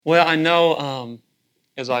Well, I know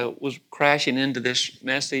as I was crashing into this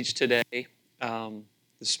message today,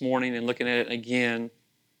 this morning, and looking at it again,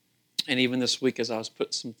 and even this week as I was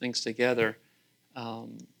putting some things together,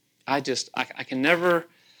 um, I can never,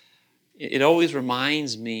 it always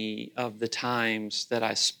reminds me of the times that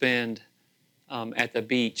I spend at the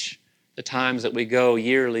beach, the times that we go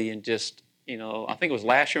yearly and just, I think it was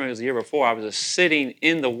last year, maybe it was the year before, I was just sitting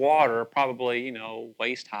in the water, probably,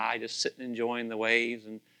 waist high, just sitting enjoying the waves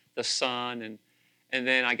and the sun. And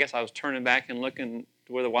then I guess I was turning back and looking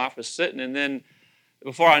to where the wife was sitting. And then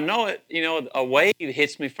before I know it, a wave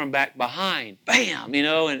hits me from back behind. Bam!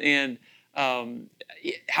 And um,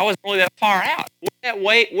 I wasn't really that far out.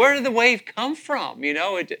 Where did the wave come from? I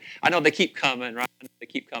know they keep coming, right? I know they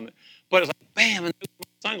keep coming. But it's like, bam, and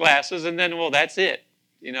sunglasses, and then, well, that's it.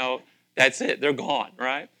 You know, that's it. They're gone,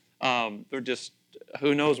 right? They're just,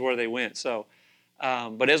 who knows where they went. So,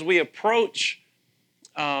 but as we approach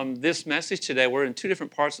this message today, we're in two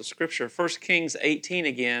different parts of Scripture. 1 Kings 18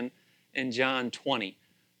 again and John 20.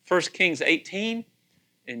 1 Kings 18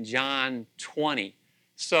 and John 20.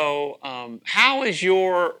 So how has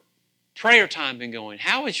your prayer time been going?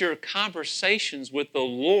 How has your conversations with the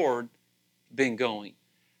Lord been going?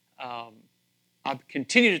 I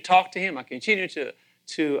continue to talk to Him. I continue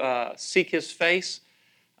to seek His face.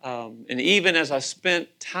 And even as I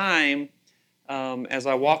spent time as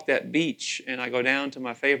I walk that beach and I go down to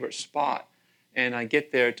my favorite spot and I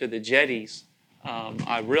get there to the jetties,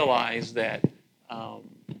 I realize that,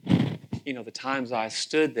 the times I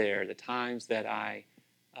stood there, the times that I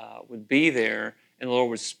would be there and the Lord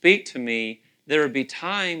would speak to me, there would be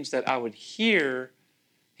times that I would hear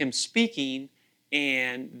Him speaking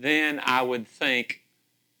and then I would think,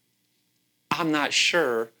 I'm not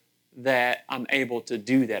sure that I'm able to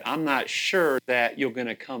do that. I'm not sure that you're going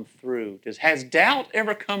to come through. Has doubt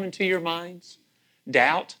ever come into your minds?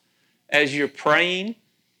 Doubt as you're praying,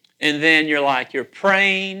 and then you're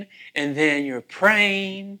praying, and then you're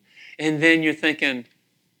praying, and then you're thinking,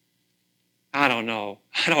 I don't know.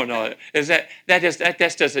 Is that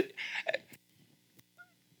just doesn't,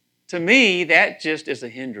 to me, that just is a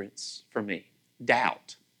hindrance for me.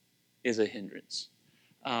 Doubt is a hindrance.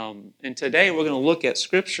 And today we're going to look at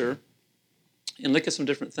Scripture and look at some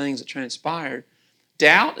different things that transpired.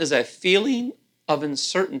 Doubt is a feeling of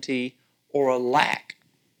uncertainty or a lack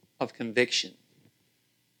of conviction.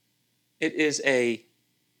 It is a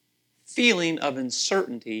feeling of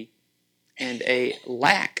uncertainty and a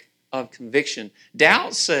lack of conviction.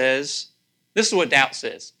 Doubt says, this is what doubt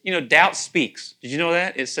says. Doubt speaks. Did you know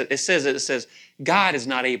that? It says, God is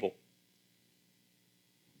not able.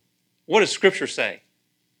 What does Scripture say?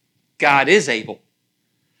 God is able.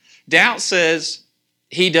 Doubt says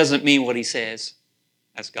He doesn't mean what He says.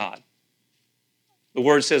 That's God. The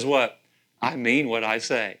Word says what? I mean what I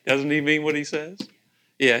say. Doesn't He mean what He says?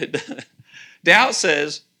 Yeah. Doubt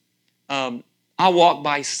says, I walk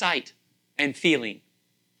by sight and feeling.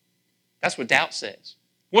 That's what doubt says.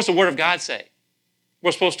 What's the Word of God say?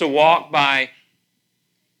 We're supposed to walk by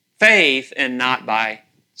faith and not by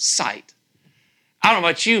sight. I don't know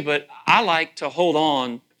about you, but I like to hold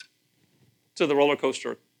on to the roller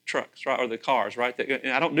coaster trucks, right, or the cars, right?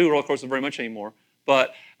 I don't do roller coasters very much anymore,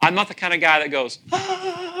 but I'm not the kind of guy that goes, right?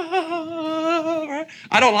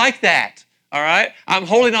 I don't like that, all right? I'm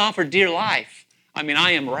holding on for dear life. I mean,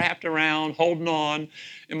 I am wrapped around, holding on,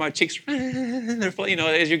 and my cheeks, they're,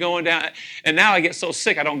 as you're going down. And now I get so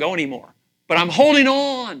sick, I don't go anymore. But I'm holding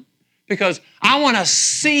on because I want to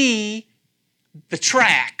see the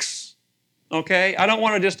tracks. Okay? I don't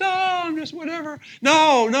want to just, I'm just whatever.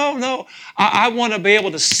 No. I want to be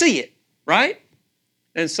able to see it, right?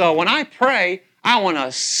 And so when I pray, I want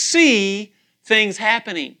to see things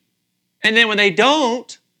happening. And then when they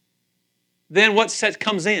don't, then what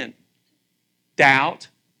comes in? Doubt,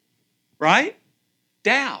 right?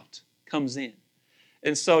 Doubt comes in.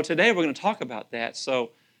 And so today we're going to talk about that.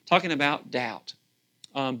 So talking about doubt.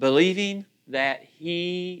 Believing that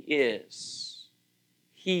He is.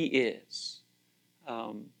 He is.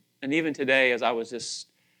 And even today, as I was just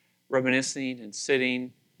reminiscing and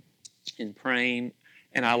sitting and praying,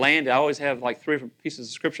 and I always have like 3 different pieces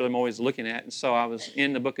of Scripture I'm always looking at. And so I was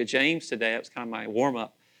in the book of James today. That was kind of my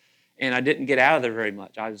warm-up. And I didn't get out of there very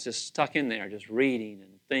much. I was just stuck in there, just reading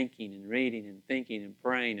and thinking and reading and thinking and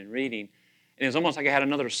praying and reading. And it was almost like I had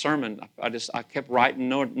another sermon. I kept writing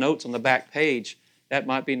notes on the back page. That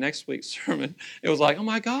might be next week's sermon. It was like, oh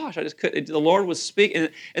my gosh, the Lord was speaking.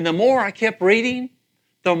 And the more I kept reading,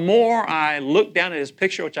 the more I looked down at His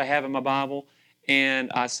picture, which I have in my Bible,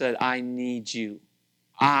 and I said, I need you.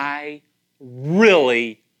 I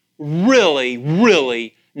really, really,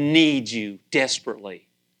 really need you desperately.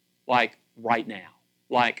 like right now,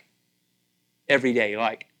 like every day,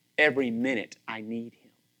 like every minute I need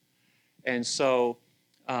him. And so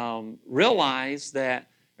realize that,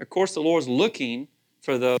 of course, the Lord's looking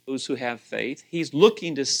for those who have faith. He's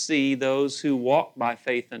looking to see those who walk by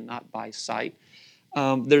faith and not by sight.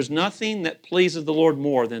 There's nothing that pleases the Lord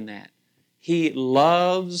more than that. He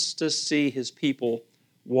loves to see his people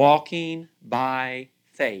walking by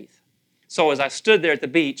faith. So as I stood there at the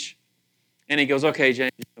beach, and he goes, okay,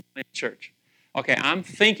 James, you're going to plant a church. Okay, I'm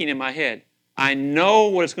thinking in my head, I know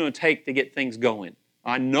what it's going to take to get things going.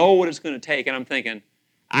 I know what it's going to take, and I'm thinking,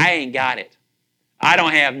 I ain't got it. I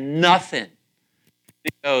don't have nothing. He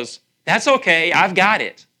goes, that's okay, I've got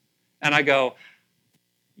it. And I go,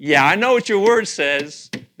 yeah, I know what your word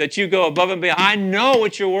says, that you go above and beyond. I know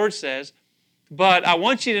what your word says, but I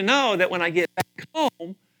want you to know that when I get back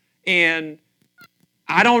home, and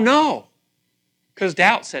I don't know, because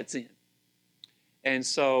doubt sets in. And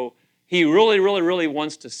so he really, really, really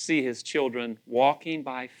wants to see his children walking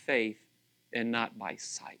by faith and not by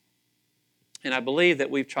sight. And I believe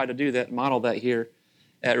that we've tried to do that, model that here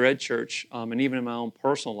at Red Church, and even in my own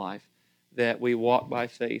personal life, that we walk by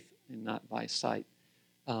faith and not by sight.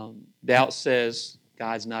 Doubt says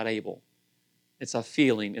God's not able. It's a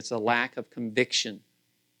feeling. It's a lack of conviction.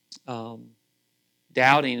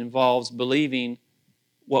 Doubting involves believing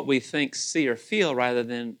what we think, see, or feel rather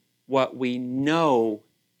than what we know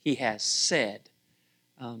he has said.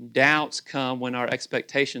 Doubts come when our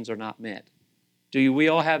expectations are not met. Do we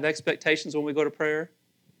all have expectations when we go to prayer?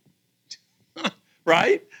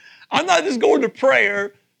 Right? I'm not just going to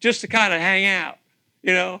prayer just to kind of hang out,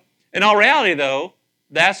 you know. In all reality, though,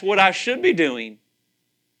 that's what I should be doing,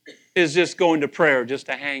 is just going to prayer just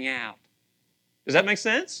to hang out. Does that make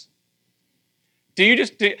sense?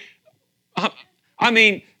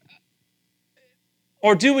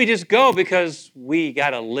 Or do we just go because we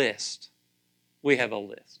got a list? We have a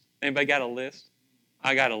list. Anybody got a list?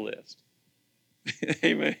 I got a list.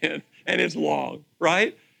 Amen. And it's long,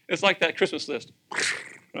 right? It's like that Christmas list,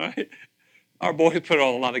 right? Our boys put it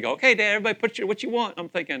all online. They go, okay, Dad, everybody put what you want. I'm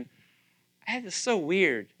thinking, that is so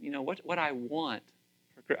weird, you know, what I want.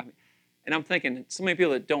 And I'm thinking, so many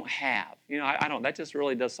people that don't have. You know, I don't, that just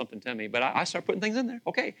really does something to me. But I start putting things in there.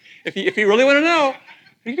 Okay, if you really want to know,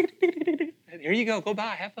 here you go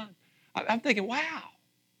by, have fun. I'm thinking, wow.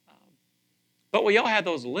 But we all have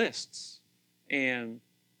those lists. And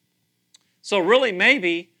so really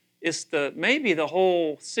maybe the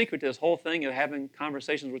whole secret to this whole thing of having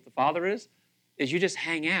conversations with the Father is you just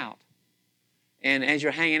hang out. And as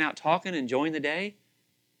you're hanging out, talking, enjoying the day,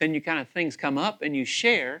 then you kind of things come up and you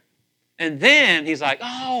share. And then he's like,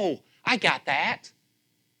 oh, I got that.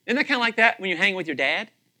 Isn't that kind of like that when you hang with your dad?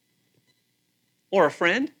 Or a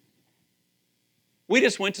friend? We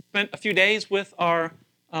just went to spend a few days with our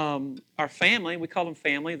family. We call them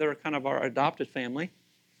family. They're kind of our adopted family.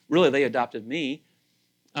 Really, they adopted me.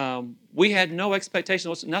 We had no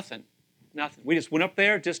expectations, nothing. We just went up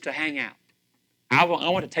there just to hang out. I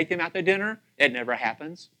want to take them out to dinner. It never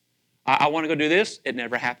happens. I want to go do this. It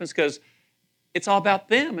never happens because it's all about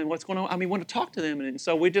them and what's going on. I mean, we want to talk to them. And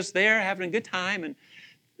so we're just there having a good time. And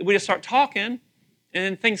we just start talking. And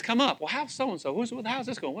then things come up. Well, how's so-and-so? How's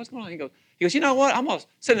this going? What's going on? He goes, you know what? I'm going to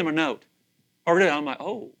send them a note. Or I'm like,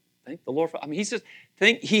 oh, thank the Lord.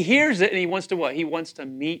 He hears it and he wants to what? He wants to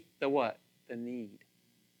meet the what? The need.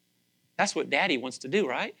 That's what Daddy wants to do,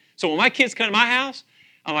 right? So when my kids come to my house,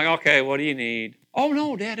 I'm like, okay, what do you need? Oh,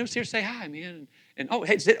 no, Dad, I was here to say hi, man. And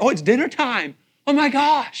hey, it's dinner time. Oh, my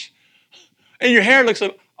gosh. And your hair looks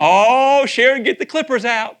like, oh, Sharon, get the clippers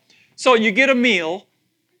out. So you get a meal,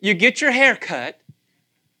 you get your hair cut,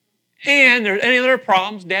 and there's any other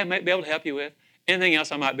problems Dad might be able to help you with. Anything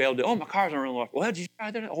else I might be able to do. Oh, my car's not running off. Well, did you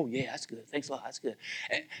try that? Oh, yeah, that's good. Thanks a lot. That's good.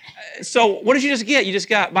 So what did you just get? You just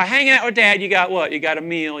got, by hanging out with Dad, you got what? You got a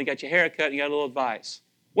meal, you got your hair cut, and you got a little advice.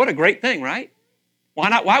 What a great thing, right? Why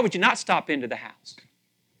not? Why would you not stop into the house?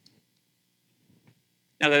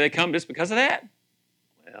 Now, did they come just because of that?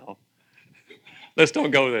 Well, let's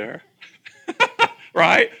don't go there.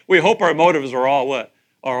 Right? We hope our motives are all what?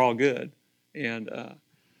 Are all good. And,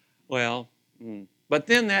 but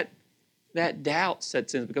then that doubt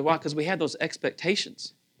sets in. Because why? Because we had those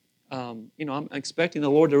expectations. I'm expecting the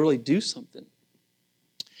Lord to really do something.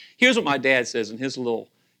 Here's what my dad says in his little,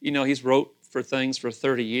 he's wrote for things for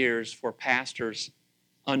 30 years for pastors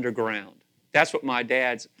underground. That's what my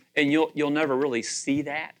dad's, and you'll never really see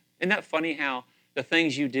that. Isn't that funny how the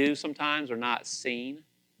things you do sometimes are not seen?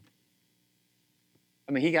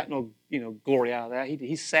 I mean, he got no, glory out of that.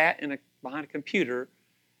 He sat behind a computer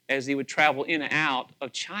as he would travel in and out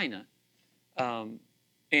of China. And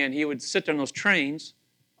he would sit there on those trains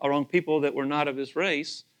around people that were not of his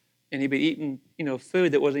race, and he'd be eating,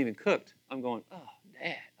 food that wasn't even cooked. I'm going, oh,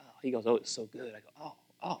 Dad. Oh. He goes, oh, it's so good. I go,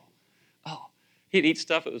 oh. He'd eat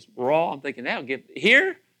stuff that was raw. I'm thinking, that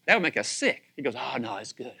would make us sick. He goes, oh, no,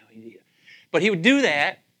 it's good. But he would do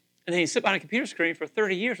that, and then he'd sit behind a computer screen for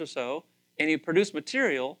 30 years or so, and he'd produce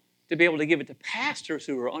material to be able to give it to pastors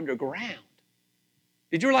who are underground.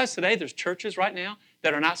 Did you realize today there's churches right now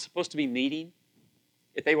that are not supposed to be meeting?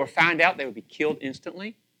 If they were found out, they would be killed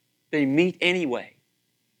instantly. They meet anyway.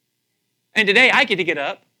 And today I get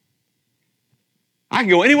up. I can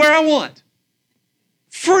go anywhere I want.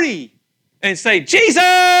 Free. And say, Jesus!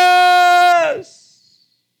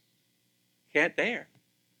 Can't dare.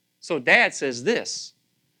 So Dad says this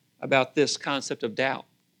about this concept of doubt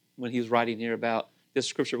when he's writing here about this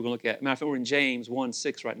scripture we're going to look at. Matter of fact, we're in James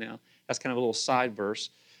 1:6 right now. That's kind of a little side verse.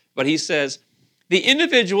 But he says, the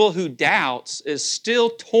individual who doubts is still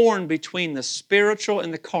torn between the spiritual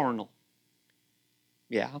and the carnal.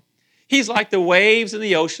 Yeah. He's like the waves in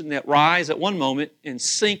the ocean that rise at one moment and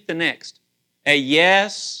sink the next. A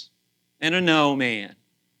yes and a no man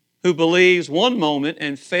who believes one moment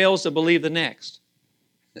and fails to believe the next.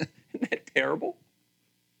 Isn't that terrible?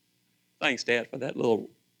 Thanks, Dad, for that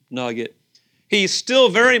little nugget. He's still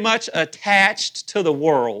very much attached to the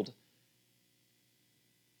world.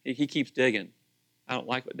 He keeps digging. I don't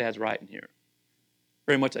like what Dad's writing here.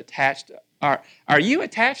 Very much attached. Are you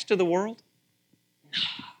attached to the world?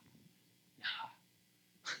 No.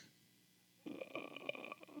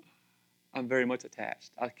 I'm very much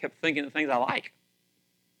attached. I kept thinking of things I like.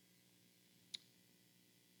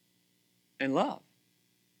 And love.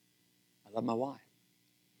 I love my wife.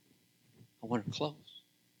 I want her close.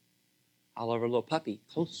 I love her little puppy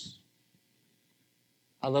close.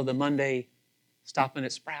 I love the Monday stopping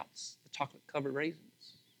at Sprouts, the chocolate-covered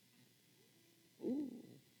raisins. Ooh.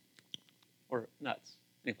 Or nuts.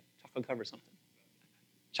 Anyway, chocolate-covered something.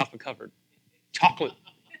 Chocolate-covered. Chocolate.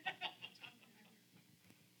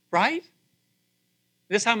 Right?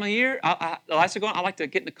 This time of year, the lights are going, I like to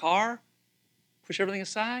get in the car, push everything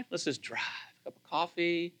aside. Let's just drive. A cup of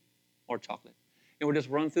coffee or chocolate. And we'll just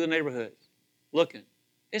run through the neighborhoods looking.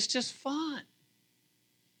 It's just fun.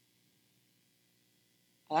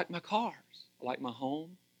 I like my cars. I like my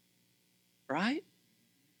home. Right?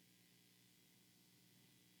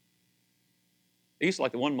 I used to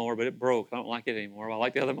like the one mower, but it broke. I don't like it anymore. I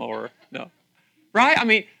like the other mower. No. Right? I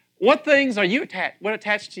mean, what things are you attached? What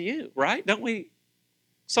attached to you? Right? Don't we?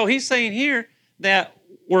 So he's saying here that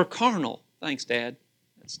we're carnal. Thanks, Dad.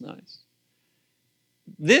 That's nice.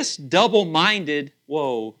 This double-minded,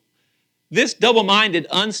 unstable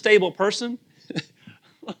person,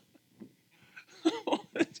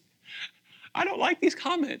 I don't like these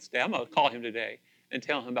comments. Dad, I'm going to call him today and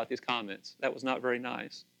tell him about these comments. That was not very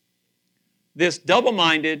nice. This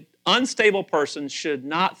double-minded, unstable person should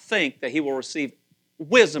not think that he will receive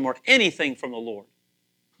wisdom or anything from the Lord.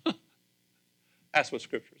 That's what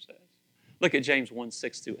Scripture says. Look at James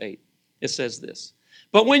 1:6-8. It says this.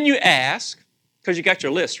 But when you ask, because you got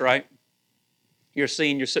your list, right? You're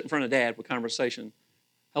sitting in front of Dad with conversation.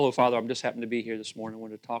 Hello, Father, I'm just happened to be here this morning. I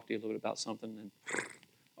wanted to talk to you a little bit about something. And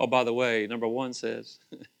oh, by the way, number 1 says,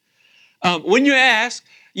 when you ask,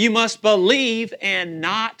 you must believe and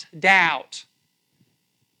not doubt.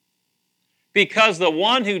 Because the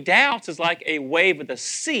one who doubts is like a wave of the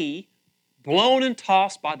sea, blown and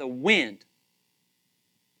tossed by the wind.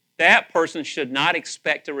 That person should not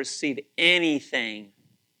expect to receive anything.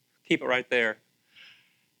 Keep it right there.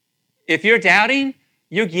 If you're doubting,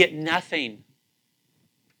 you get nothing.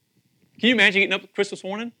 Can you imagine getting up at Christmas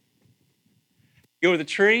morning? Go to the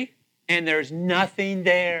tree, and there's nothing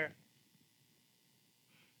there.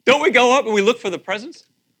 Don't we go up and we look for the presents?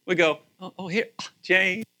 We go, oh here,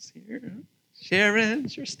 James, here.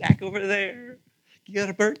 Sharon's your stack over there.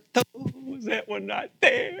 Gilberto's, that one not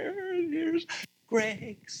there. Here's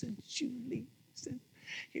Greg's and Julie's, and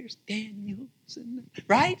here's Daniel's, and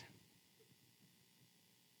right?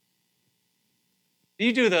 Do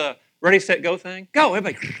you do the ready, set, go thing? Go,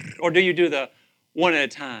 everybody. Or do you do the one at a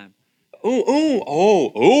time?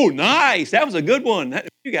 Oh, nice. That was a good one.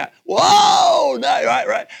 You got, whoa, nice,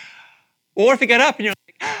 right. Or if you get up and you're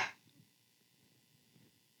like,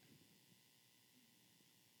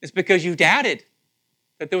 it's because you doubted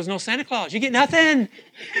that there was no Santa Claus. You get nothing.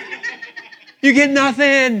 You get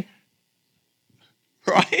nothing.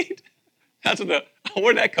 Right?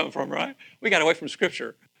 Where'd that come from, right? We got away from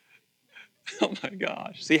Scripture. Oh my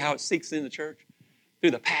gosh. See how it seeks in the church?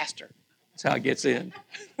 Through the pastor. That's how it gets in.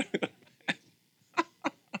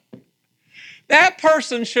 That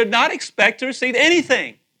person should not expect to receive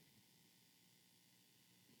anything.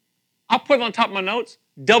 I'll put it on top of my notes.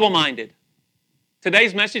 double-minded.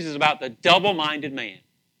 Today's message is about the double-minded man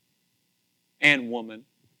and woman.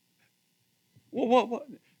 What?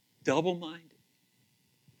 Double-minded.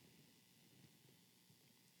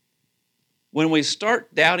 When we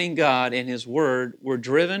start doubting God and His Word, we're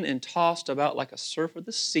driven and tossed about like a surf of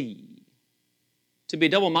the sea. To be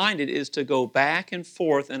double-minded is to go back and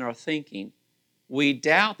forth in our thinking. We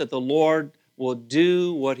doubt that the Lord will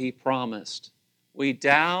do what He promised. We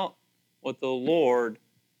doubt what the Lord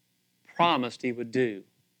promised He would do.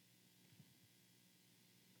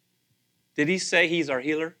 Did He say He's our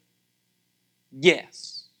healer?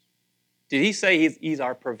 Yes. Did He say He's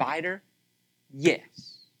our provider?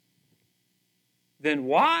 Yes. Then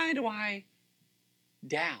why do I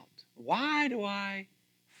doubt? Why do I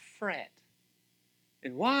fret?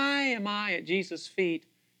 And why am I at Jesus' feet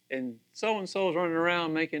and so-and-so's running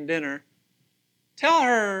around making dinner? Tell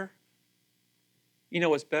her, you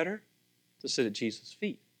know what's better? To sit at Jesus'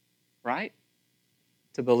 feet, right?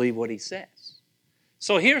 To believe what He says.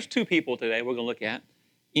 So here's two people today we're going to look at.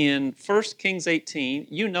 In 1 Kings 18,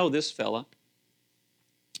 you know this fella.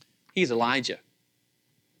 He's Elijah.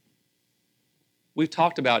 We've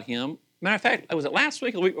talked about him. Matter of fact, was it last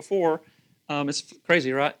week or the week before? It's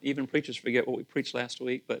crazy, right? Even preachers forget what we preached last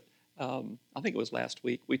week, but I think it was last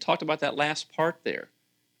week. We talked about that last part there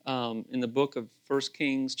in the book of 1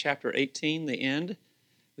 Kings chapter 18, the end.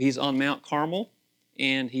 He's on Mount Carmel,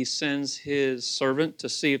 and he sends his servant to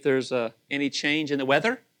see if there's any change in the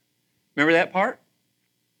weather. Remember that part?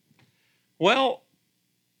 Well,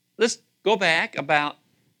 let's go back about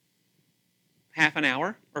half an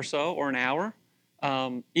hour or so, or an hour.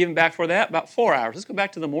 Even back for that, about 4 hours. Let's go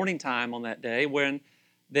back to the morning time on that day when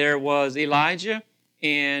there was Elijah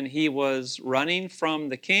and he was running from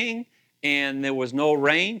the king and there was no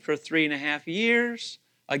rain for 3.5 years.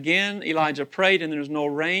 Again, Elijah prayed and there was no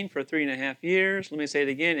rain for 3.5 years. Let me say it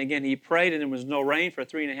again. Again, he prayed and there was no rain for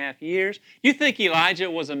 3.5 years. You think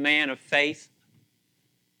Elijah was a man of faith?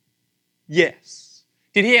 Yes.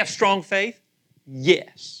 Did he have strong faith?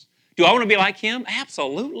 Yes. Do I want to be like him?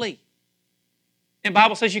 Absolutely. And the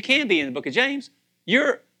Bible says you can be in the book of James.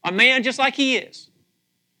 You're a man just like he is.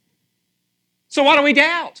 So why do we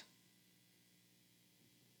doubt?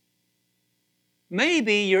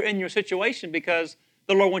 Maybe you're in your situation because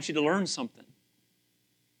the Lord wants you to learn something.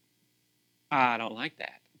 I don't like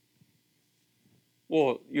that.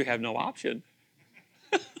 Well, you have no option.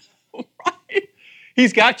 Right?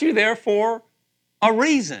 He's got you there for a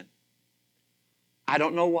reason. I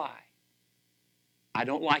don't know why. I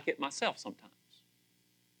don't like it myself sometimes.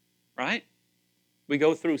 Right? We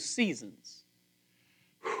go through seasons.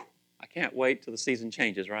 Whew, I can't wait till the season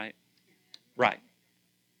changes, right? Right.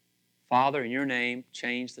 Father, in your name,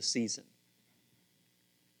 change the season.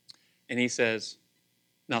 And he says,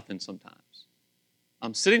 nothing sometimes.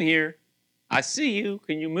 I'm sitting here. I see you.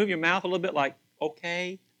 Can you move your mouth a little bit like,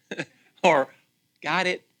 okay? Or, got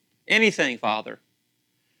it? Anything, Father.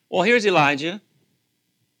 Well, here's Elijah.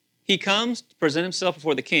 He comes to present himself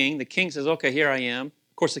before the king. The king says, okay, here I am.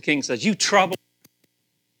 Of course, the king says, you trouble.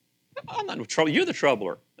 I'm not in trouble. You're the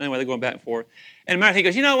troubler. Anyway, they're going back and forth. And matter of fact, he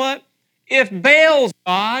goes, you know what? If Baal's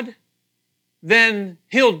God, then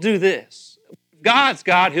he'll do this. If God's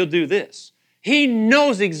God, he'll do this. He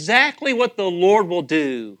knows exactly what the Lord will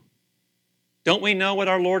do. Don't we know what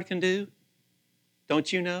our Lord can do?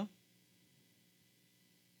 Don't you know?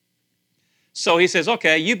 So he says,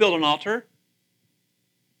 okay, you build an altar.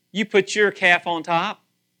 You put your calf on top,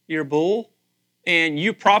 your bull, and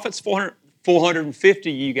you prophets,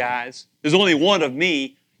 450 you guys. There's only one of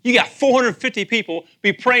me. You got 450 people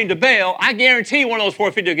be praying to Baal. I guarantee one of those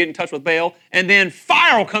 450 will get in touch with Baal, and then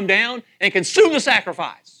fire will come down and consume the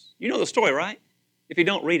sacrifice. You know the story, right? If you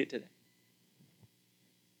don't, read it today.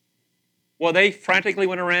 Well, they frantically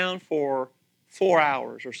went around for 4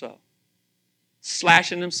 hours or so,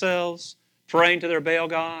 slashing themselves, praying to their Baal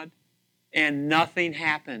god, and nothing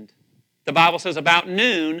happened. The Bible says about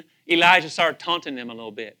noon, Elijah started taunting them a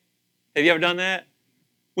little bit. Have you ever done that?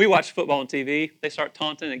 We watch football on TV. They start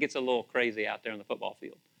taunting, and it gets a little crazy out there on the football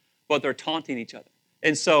field. But they're taunting each other.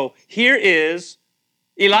 And so here is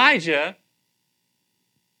Elijah.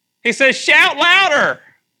 He says, shout louder.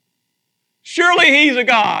 Surely he's a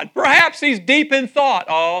god. Perhaps he's deep in thought.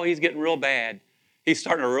 Oh, he's getting real bad. He's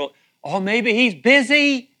starting to maybe he's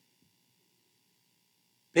busy.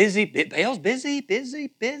 Busy. Baal's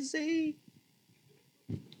busy.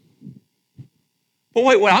 But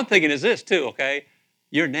wait, what I'm thinking is this too, okay?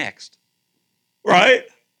 You're next. Right?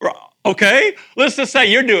 Okay? Let's just say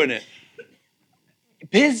you're doing it.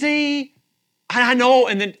 Busy. I know,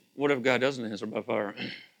 and then what if God doesn't answer by fire?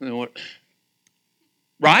 Then what?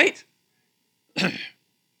 Right?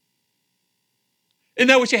 Isn't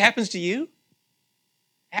that what happens to you?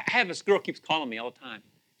 I have this girl keeps calling me all the time.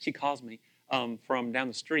 She calls me from down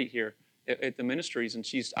the street here at the ministries, and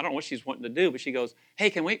I don't know what she's wanting to do, but she goes, hey,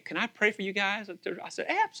 can I pray for you guys? I said,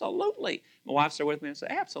 absolutely. My wife's there with me. I said,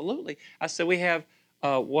 absolutely. I said, we have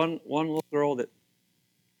one little girl that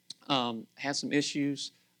has some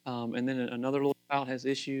issues, and then another little child has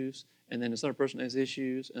issues, and then this other person has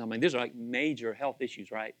issues. And I mean, these are like major health issues,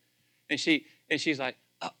 right? And she's like,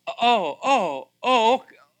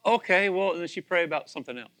 okay, well, and then she prayed about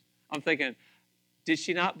something else. I'm thinking, did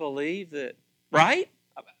she not believe that, right?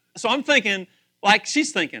 So I'm thinking, like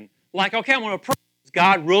she's thinking, like, okay, I'm going to pray. Is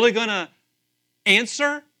God really going to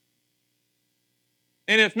answer?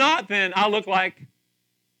 And if not, then I'll look like,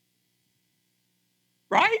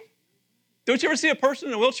 right? Don't you ever see a person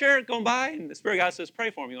in a wheelchair going by and the Spirit of God says,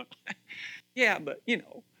 pray for me? You're going, yeah, but,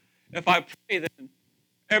 if I pray, then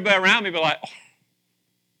everybody around me will be like, oh,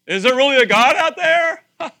 is there really a God out there?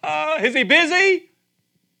 Is he busy?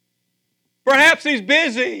 Perhaps he's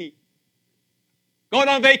busy. Going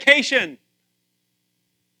on vacation.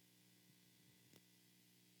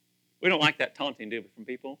 We don't like that taunting, do we, from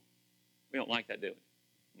people? We don't like that, do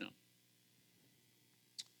we? No.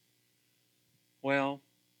 Well,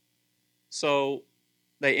 so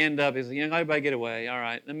they end up, he's like, everybody get away. All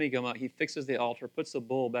right, let me go out. He fixes the altar, puts the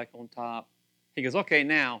bull back on top. He goes, okay,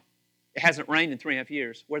 now, it hasn't rained in 3.5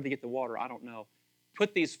 years. Where did they get the water? I don't know.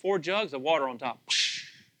 Put these 4 jugs of water on top.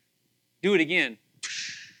 Do it again.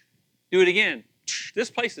 Do it again. This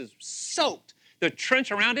place is soaked. The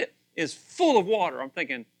trench around it is full of water. I'm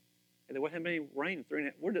thinking, hey, there wasn't any rain in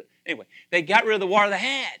 3.5. Anyway, they got rid of the water they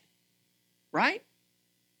had. Right?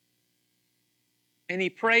 And he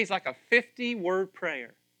prays like a 50-word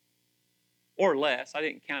prayer. Or less. I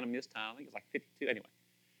didn't count them this time. I think it's like 52. Anyway.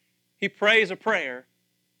 He prays a prayer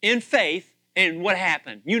in faith, and what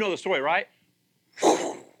happened? You know the story, right?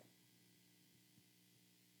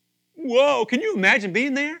 Whoa, can you imagine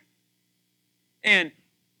being there? And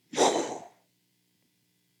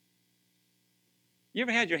you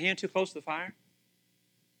ever had your hand too close to the fire?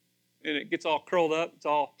 And it gets all curled up, it's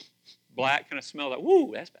all black, kind of smells like,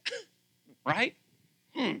 woo, that's bad. Right?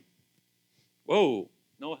 Whoa.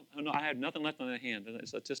 No, I had nothing left on that hand.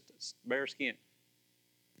 It's just bare skin.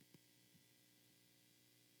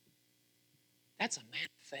 That's a man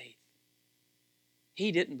of faith.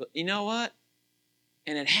 He didn't, but you know what?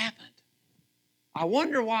 And it happened. I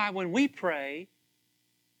wonder why when we pray,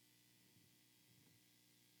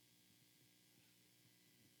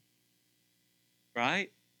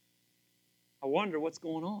 right? I wonder what's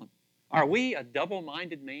going on. Are we a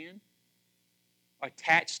double-minded man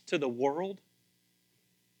attached to the world?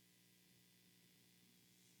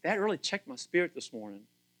 That really checked my spirit this morning.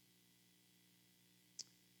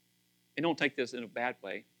 And don't take this in a bad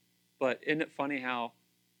way, but isn't it funny how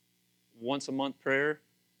once a month prayer,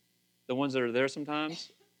 the ones that are there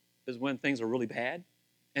sometimes, is when things are really bad.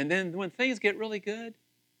 And then when things get really good,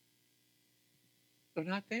 they're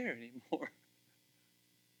not there anymore.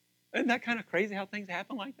 Isn't that kind of crazy how things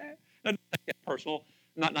happen like that? Not personal,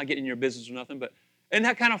 not getting in your business or nothing, but isn't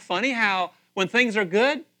that kind of funny how when things are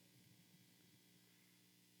good,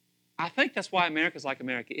 I think that's why America's like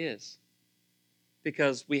America is.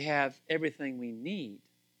 Because we have everything we need.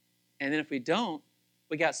 And then if we don't,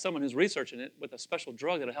 we got someone who's researching it with a special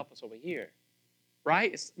drug that'll help us over here.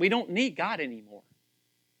 Right? We don't need God anymore.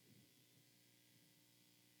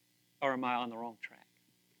 Or am I on the wrong track?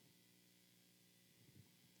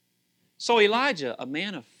 So Elijah, a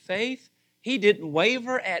man of faith, he didn't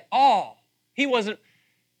waver at all. He wasn't,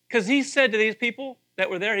 because he said to these people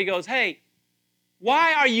that were there, he goes, hey,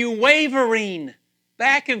 why are you wavering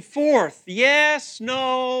back and forth? Yes,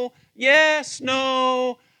 no, yes,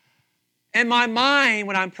 no. And my mind,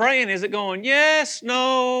 when I'm praying, is it going, yes,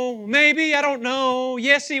 no, maybe, I don't know,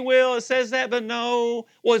 yes, he will, it says that, but no.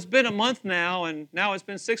 Well, it's been a month now, and now it's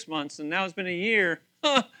been 6 months, and now it's been a year.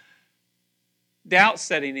 Doubt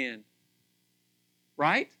setting in.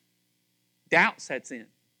 Right? Doubt sets in.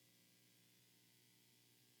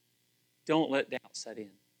 Don't let doubt set in.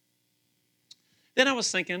 Then I was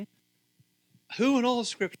thinking, who in all of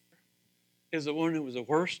Scripture is the one who was the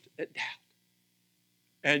worst at doubt?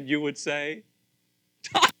 And you would say,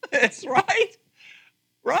 Thomas, right?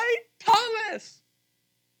 Right? Thomas.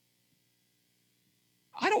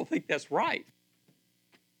 I don't think that's right.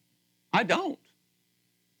 I don't.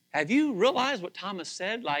 Have you realized what Thomas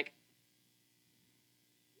said like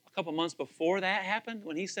a couple months before that happened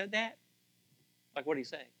when he said that? Like what did he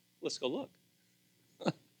say? Let's go look.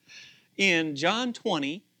 In John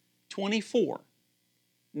 20:24.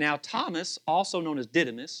 Now Thomas, also known as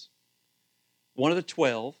Didymus, one of the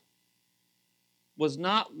 12, was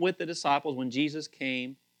not with the disciples when Jesus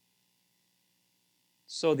came.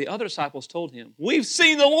 So the other disciples told him, we've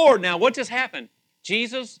seen the Lord. Now, what just happened?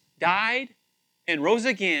 Jesus died and rose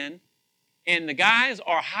again, and the guys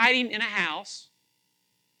are hiding in a house,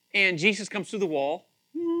 and Jesus comes through the wall.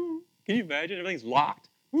 Can you imagine? Everything's locked.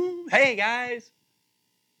 Hey, guys,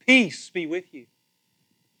 peace be with you.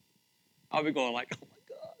 I'll be going like, oh my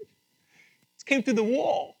gosh. This came through the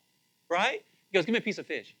wall, right? He goes, give me a piece of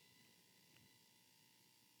fish.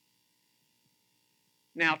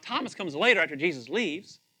 Now, Thomas comes later after Jesus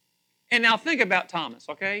leaves. And now think about Thomas,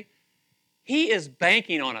 okay? He is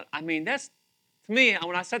banking on it. I mean, that's, to me,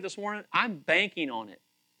 when I said this morning, I'm banking on it.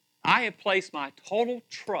 I have placed my total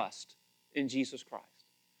trust in Jesus Christ.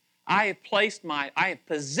 I have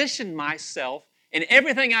positioned myself in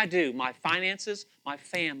everything I do, my finances, my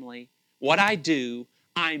family, what I do,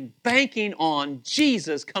 I'm banking on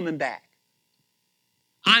Jesus coming back.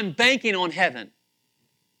 I'm banking on heaven.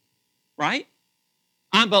 Right?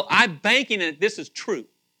 I'm banking that this is true.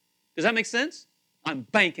 Does that make sense? I'm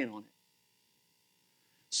banking on it.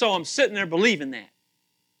 So I'm sitting there believing that.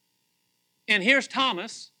 And here's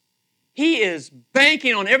Thomas. He is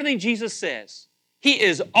banking on everything Jesus says. He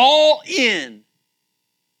is all in.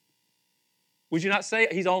 Would you not say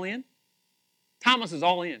he's all in? Thomas is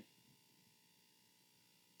all in.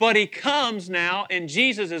 But he comes now, and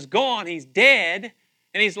Jesus is gone. He's dead.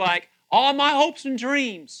 And he's like, all my hopes and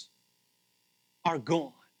dreams are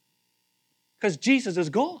gone. Because Jesus is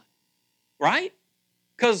gone. Right?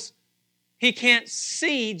 Because he can't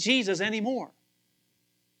see Jesus anymore.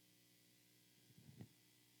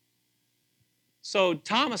 So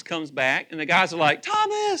Thomas comes back, and the guys are like,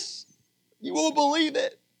 Thomas, you won't believe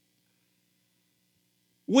it.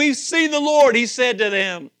 We've seen the Lord. He said to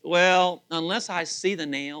them, well, unless I see the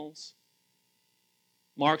nails,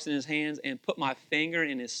 marks in his hands, and put my finger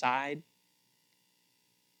in his side,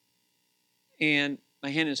 and my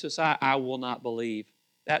hand in his side, I will not believe.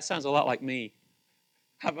 That sounds a lot like me.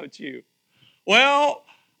 How about you? Well,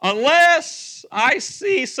 unless I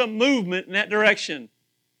see some movement in that direction,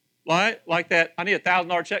 right? Like that, I need a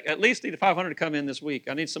 $1,000 check. At least need a $500 to come in this week.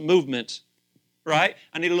 I need some movement, right?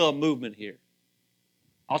 I need a little movement here.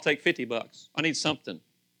 I'll take $50. I need something.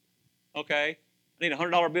 Okay? I need a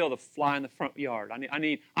 $100 bill to fly in the front yard. I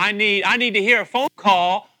need to hear a phone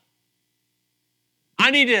call. I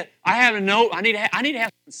have a note. I need to have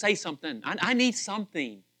someone say something. I need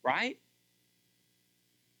something, right?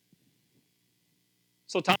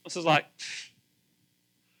 So Thomas is like,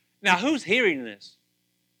 now who's hearing this?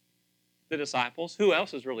 The disciples. Who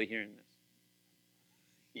else is really hearing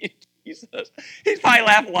this? Jesus. He's probably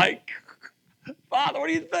laughing like, Father, what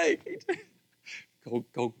do you think?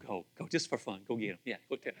 Go. Just for fun. Go get him. Yeah.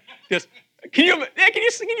 Go just, can you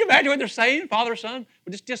imagine what they're saying, Father, Son?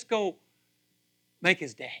 Just go make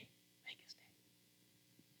his day. Make his day.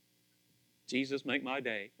 Jesus, make my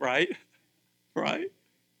day. Right? Right?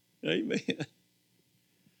 Amen.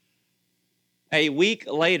 A week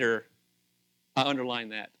later, I underline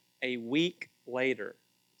that. A week later,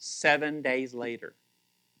 7 days later,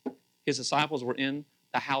 his disciples were in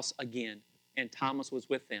the house again, and Thomas was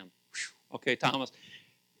with them. Whew. Okay, Thomas.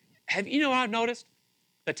 You know what I've noticed?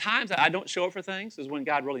 The times that I don't show up for things is when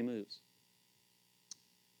God really moves.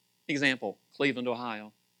 Example, Cleveland,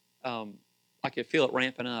 Ohio. I could feel it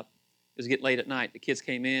ramping up. It was getting late at night. The kids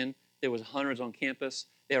came in. There was hundreds on campus.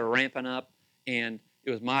 They were ramping up, and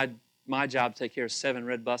it was my job to take care of 7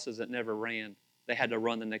 red buses that never ran. They had to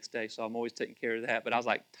run the next day, so I'm always taking care of that. But I was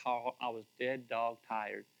like, I was dead dog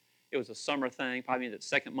tired. It was a summer thing, probably the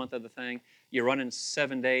second month of the thing. You're running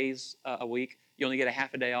 7 days a week. You only get a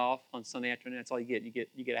half a day off on Sunday afternoon. That's all you get.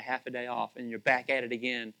 You get a half a day off, and you're back at it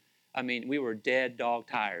again. I mean, we were dead dog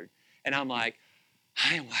tired. And I'm like,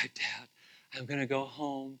 I am wiped out. I'm going to go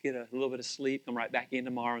home, get a little bit of sleep, come right back in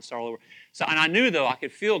tomorrow and start all over. And I knew, though, I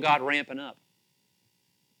could feel God ramping up.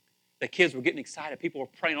 The kids were getting excited. People were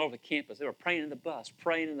praying all over the campus. They were praying in the bus,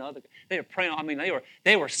 praying in the other. They were praying. I mean,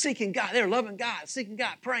 they were seeking God. They were loving God, seeking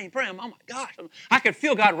God, praying. Oh my gosh! I could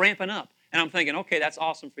feel God ramping up, and I'm thinking, okay, that's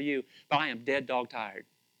awesome for you, but I am dead dog tired.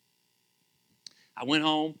 I went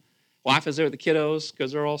home. Wife was there with the kiddos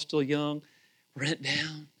because they're all still young. Went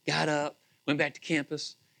down, got up, went back to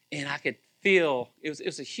campus, and I could feel it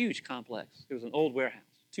was a huge complex. It was an old warehouse,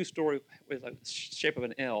 2-story with like the shape of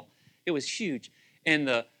an L. It was huge, and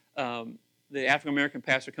the African-American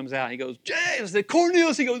pastor comes out and he goes, James, I said,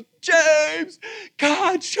 Cornelius, he goes, James,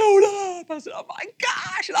 God showed up. I said, oh my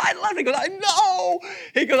gosh, and I left. He goes, I know.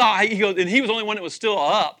 He goes, and he was the only one that was still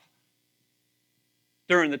up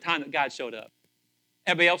during the time that God showed up.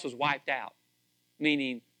 Everybody else was wiped out,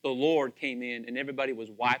 meaning the Lord came in and everybody was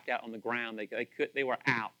wiped out on the ground. They were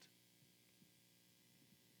out.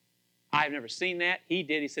 I've never seen that. He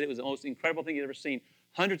did. He said it was the most incredible thing he'd ever seen.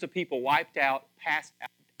 Hundreds of people wiped out, passed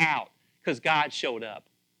out, because God showed up.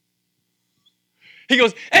 He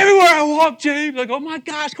goes, everywhere I walk, James. I go, oh my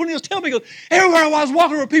gosh, Cornelius, tell me. He goes, everywhere I was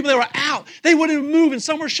walking with people, they were out. They wouldn't even move, and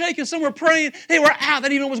some were shaking, some were praying. They were out. They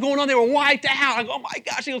didn't even know what was going on. They were wiped out. I go, oh my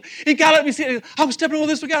gosh. He goes, and God let me see. I'm stepping over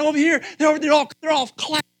this guy over here. They're all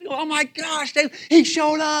clapping. I go, oh my gosh, he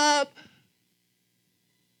showed up.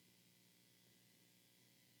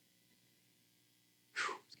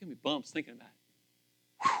 Whew, it's giving me bumps thinking about it.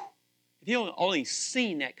 Whew. If you only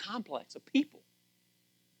seen that complex of people.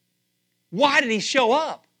 Why did he show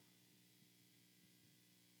up?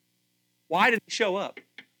 Why did he show up?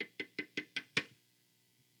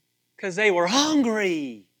 Because they were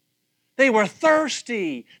hungry. They were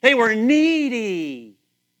thirsty. They were needy.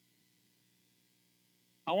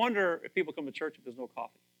 I wonder if people come to church if there's no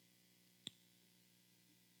coffee.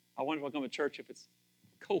 I wonder if they'll come to church if it's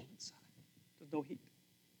cold inside. There's no heat.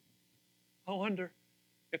 I wonder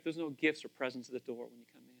if there's no gifts or presents at the door when you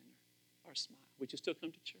come in or a smile. Would you still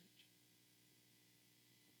come to church?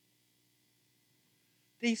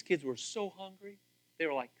 These kids were so hungry. They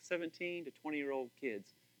were like 17 to 20-year-old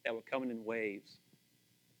kids that were coming in waves.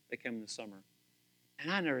 They came in the summer.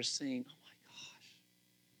 And I never seen, oh my gosh.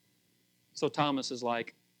 So Thomas is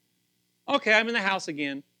like, okay, I'm in the house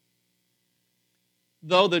again.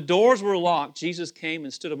 Though the doors were locked, Jesus came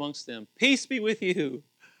and stood amongst them. Peace be with you.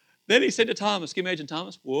 Then he said to Thomas, can you imagine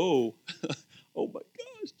Thomas? Whoa. Oh my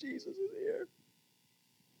gosh, Jesus is here.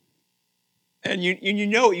 And you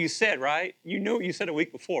know what you said, right? You know what you said a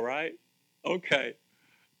week before, right? Okay.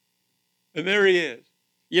 And there he is.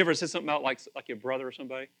 You ever said something about like your brother or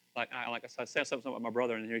somebody? Like I said something about my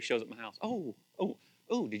brother, and here he shows up at my house. Oh,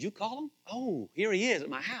 did you call him? Oh, here he is at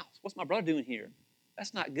my house. What's my brother doing here?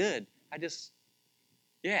 That's not good.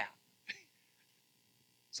 Yeah.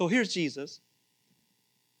 So here's Jesus.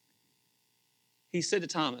 He said to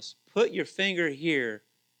Thomas, put your finger here.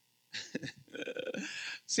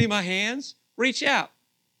 See my hands? Reach out.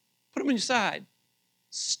 Put them on your side.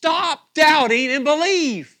 Stop doubting and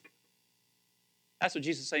believe. That's what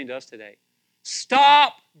Jesus is saying to us today.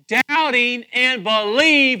 Stop doubting and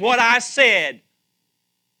believe what I said.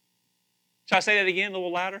 Shall I say that again a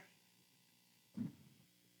little louder?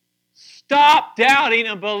 Stop doubting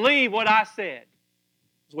and believe what I said.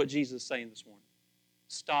 That's what Jesus is saying this morning.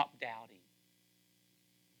 Stop doubting.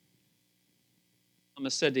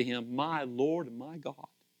 Thomas said to him, my Lord and my God.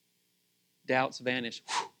 Doubts vanish.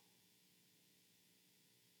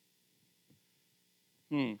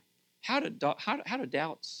 How do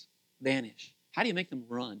doubts vanish? How do you make them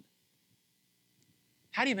run?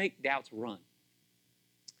 How do you make doubts run?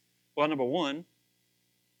 Well, number one,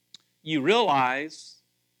 you realize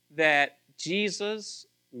that Jesus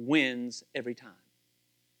wins every time.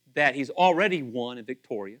 That he's already won and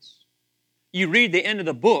victorious. You read the end of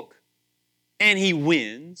the book and he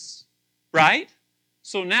wins, right?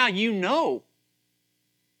 So now you know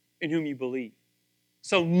in whom you believe.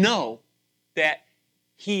 So know that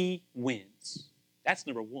he wins. That's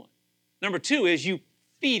number one. Number two is you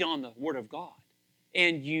feed on the Word of God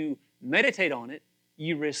and you meditate on it,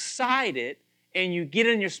 you recite it, and you get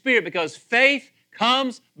it in your spirit because faith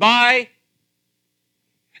comes by.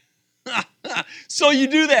 So you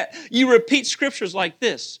do that. You repeat scriptures like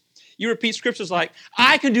this. You repeat scriptures like,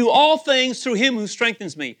 I can do all things through him who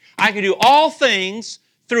strengthens me. I can do all things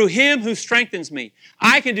through him who strengthens me.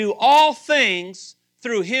 I can do all things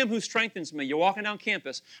through him who strengthens me. You're walking down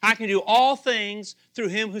campus. I can do all things through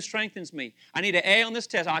him who strengthens me. I need an A on this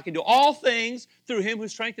test. I can do all things through him who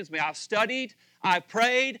strengthens me. I've studied, I've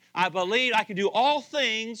prayed, I believed. I can do all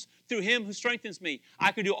things through him who strengthens me.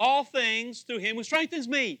 I can do all things through him who strengthens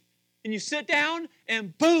me. And you sit down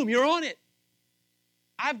and boom, you're on it.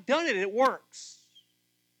 I've done it. It works.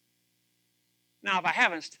 Now, if I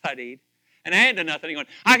haven't studied and I hadn't done nothing, going,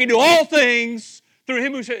 I can do all things through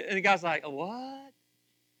him who strengthens me. And the guy's like, what?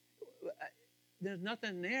 There's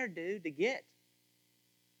nothing there, dude, to get.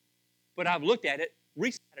 But I've looked at it,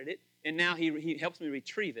 recited it, and now he helps me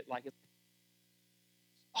retrieve it like it's,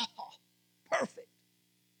 oh, perfect.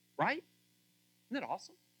 Right? Isn't that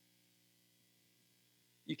awesome?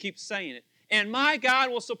 You keep saying it. And my God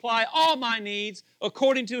will supply all my needs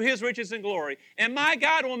according to his riches and glory. And my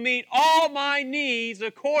God will meet all my needs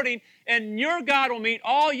and your God will meet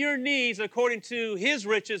all your needs according to his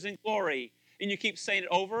riches and glory. And you keep saying it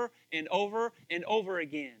over and over and over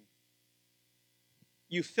again.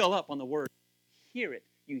 You fill up on the word. Hear it.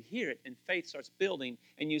 You hear it, and faith starts building,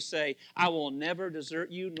 and you say, I will never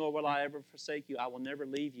desert you, nor will I ever forsake you. I will never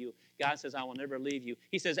leave you. God says, I will never leave you.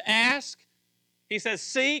 He says, ask. He says,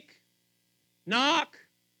 seek, knock.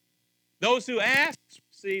 Those who ask,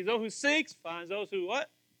 see. Those who seeks, finds. Those who what?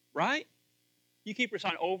 Right? You keep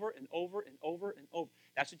reciting over and over and over and over.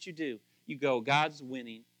 That's what you do. You go, God's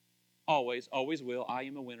winning. Always, always will. I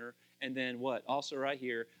am a winner. And then what? Also right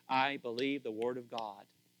here, I believe the Word of God.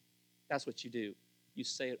 That's what you do. You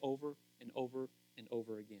say it over and over and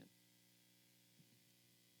over again.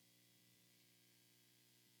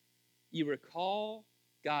 You recall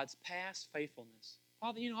God's past faithfulness.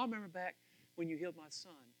 Father, I remember back when you healed my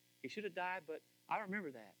son. He should have died, but I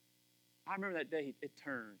remember that. I remember that day it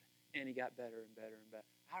turned, and he got better and better and better.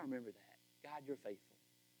 I remember that. God, you're faithful.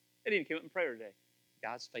 It even came up in prayer today.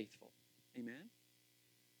 God's faithful. Amen?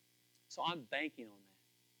 So I'm banking on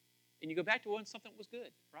that. And you go back to when something was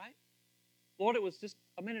good, right? Lord, it was just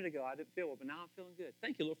a minute ago I didn't feel well, but now I'm feeling good.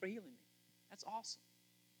 Thank you, Lord, for healing me. That's awesome.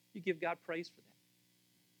 You give God praise for that.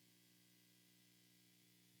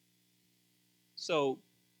 So,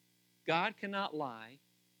 God cannot lie.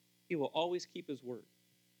 He will always keep His word.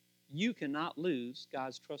 You cannot lose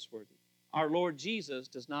God's trustworthy. Our Lord Jesus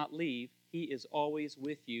does not leave. He is always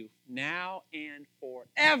with you, now and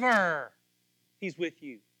forever. He's with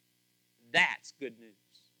you. That's good news.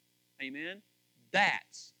 Amen?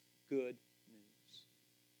 That's good news.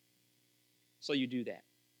 So you do that.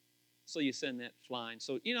 So you send that flying.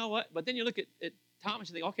 So you know what? But then you look at Thomas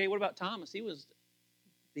and think, okay, what about Thomas? He was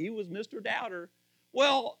Mr. Doubter.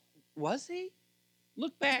 Well, was he?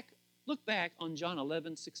 Look back on John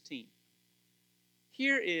 11:16.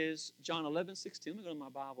 Here is John 11:16. Let me go to my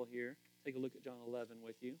Bible here. Take a look at John 11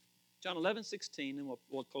 with you. John 11:16, and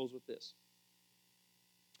we'll close with this.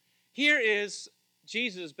 Here is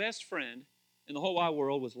Jesus' best friend in the whole wide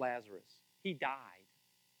world was Lazarus. He died.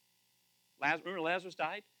 Remember Lazarus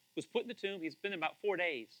died? He was put in the tomb. He's been there about 4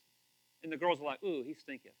 days. And the girls are like, ooh, he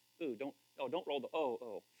stinketh. Ooh, don't roll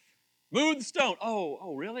the, Move the stone.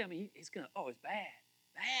 Oh, really? I mean, he's going to, it's bad.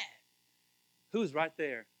 Who's right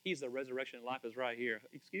there? He's the resurrection and life is right here.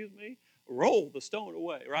 Excuse me? Roll the stone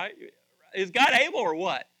away, right? Is God able or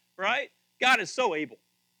what? Right? God is so able.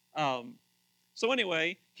 So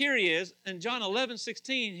anyway, here he is. In John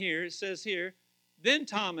 11:16 here, it says here, then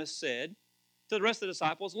Thomas said to the rest of the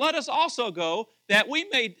disciples, let us also go that we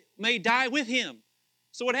may die with him.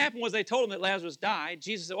 So what happened was they told him that Lazarus died.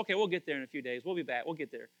 Jesus said, okay, we'll get there in a few days. We'll be back. We'll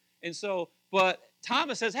get there. And so, but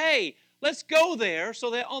Thomas says, hey, let's go there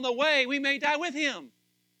so that on the way we may die with him.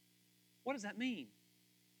 What does that mean?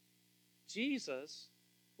 Jesus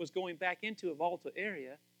was going back into a volatile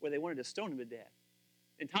area where they wanted to stone him to death.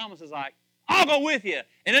 And Thomas is like, I'll go with you.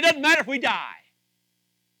 And it doesn't matter if we die.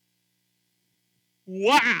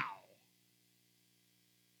 Wow.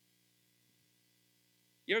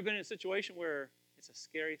 You ever been in a situation where it's a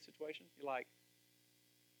scary situation? You're like,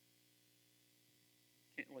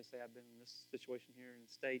 can't really say I've been in this situation here in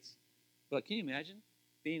the States. But can you imagine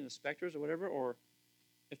being inspectors or whatever, or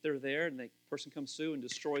if they're there and the person comes through and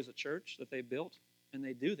destroys a church that they built, and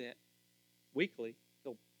they do that weekly.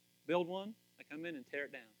 They'll build one, they come in and tear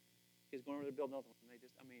it down. He's going over to build another one.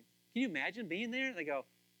 And can you imagine being there? And they go,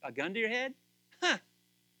 a gun to your head? Huh.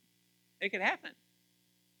 It could happen.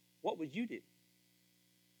 What would you do?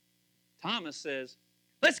 Thomas says,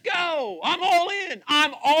 let's go. I'm all in.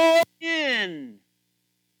 I'm all in.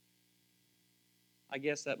 I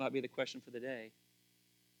guess that might be the question for the day.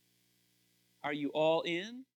 Are you all in?